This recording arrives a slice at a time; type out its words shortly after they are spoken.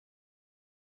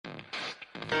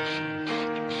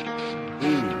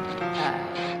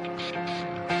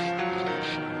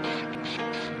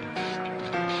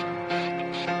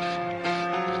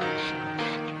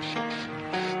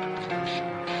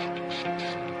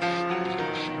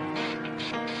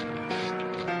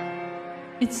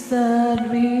It's that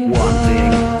we One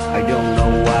thing, I don't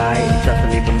know why. It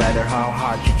doesn't even matter how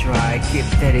hard you try. Keep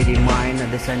steady in mind,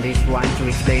 understand this one to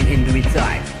explain in due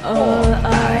time. All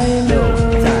I know,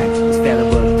 time is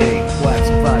valuable thing. Watch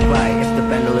it fly by if the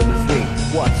pendulum is swing.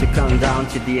 Watch it come down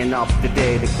to the end of the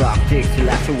day. The clock ticks your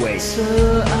last away. so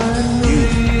You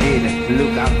didn't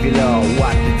look up below.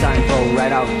 Watch the time go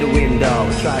right out the window.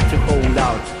 Try to hold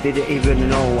out, didn't even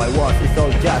know I was. It's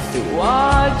all just to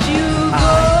watch you I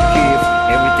go. keep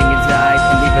everything inside,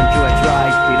 and even though I try,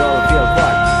 it all feels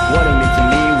fun. What it means to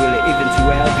me will it even to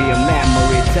well be a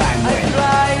memory time I when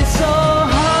tried so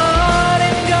hard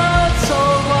and got so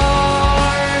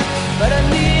far, but in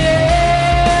the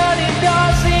end it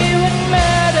doesn't even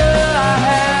matter. I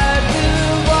had to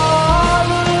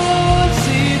lose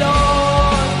it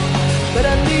all, but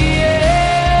in the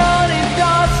end it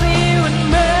doesn't even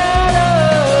matter.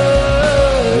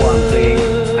 one thing,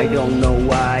 I don't know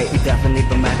why. It doesn't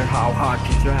even matter how hard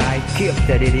you try. Keep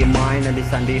steady in mind, and this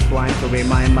Sunday one to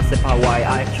remind myself how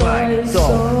I tried so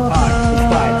hard.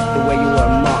 Despite the way you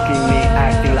were mocking me,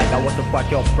 acting like I was a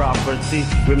part of property.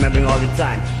 Remembering all the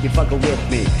time you fuck with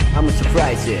me, I'm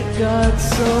surprised it. Got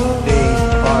so Things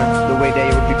are the way they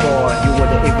were before. You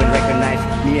wouldn't even recognize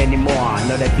me anymore.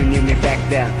 Know that you knew me back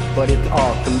then, but it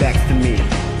all come back to me.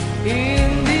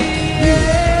 in the You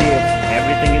give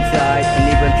everything inside, and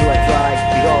even though I try,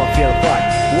 it all feels fun.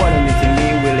 What it means to me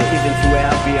will it even to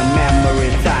well be a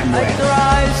memory time I when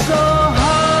tried so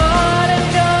hard and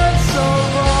got so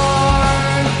far,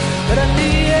 but in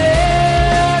the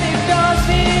end it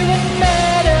doesn't even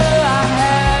matter. I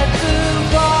had to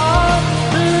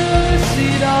lose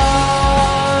it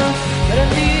all, but in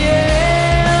the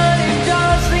end it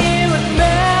doesn't even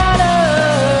matter.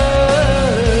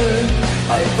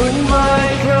 I put my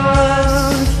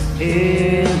trust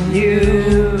in you,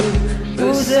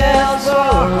 who's as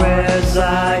far as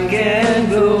I can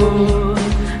go.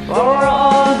 For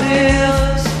all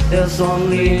this, there's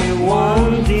only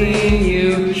one thing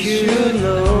you should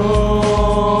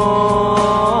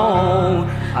know.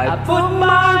 I put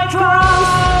my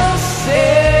trust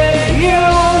in you,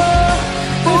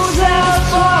 who's as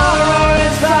far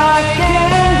as I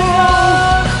can go.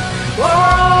 For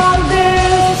all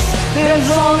this, there's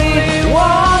only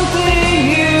one thing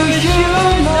you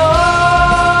should know.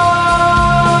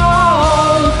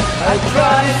 I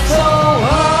tried so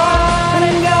hard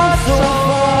and got so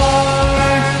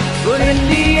far, but in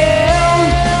the end,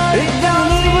 it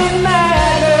doesn't even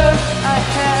matter. I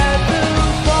had to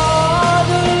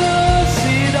lose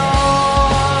it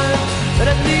all, but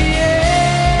in the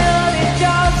end, it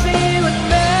doesn't even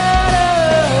matter.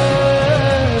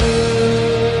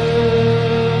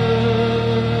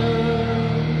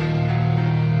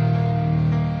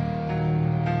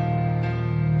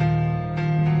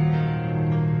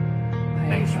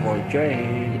 thanks for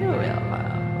joining. You're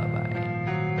welcome.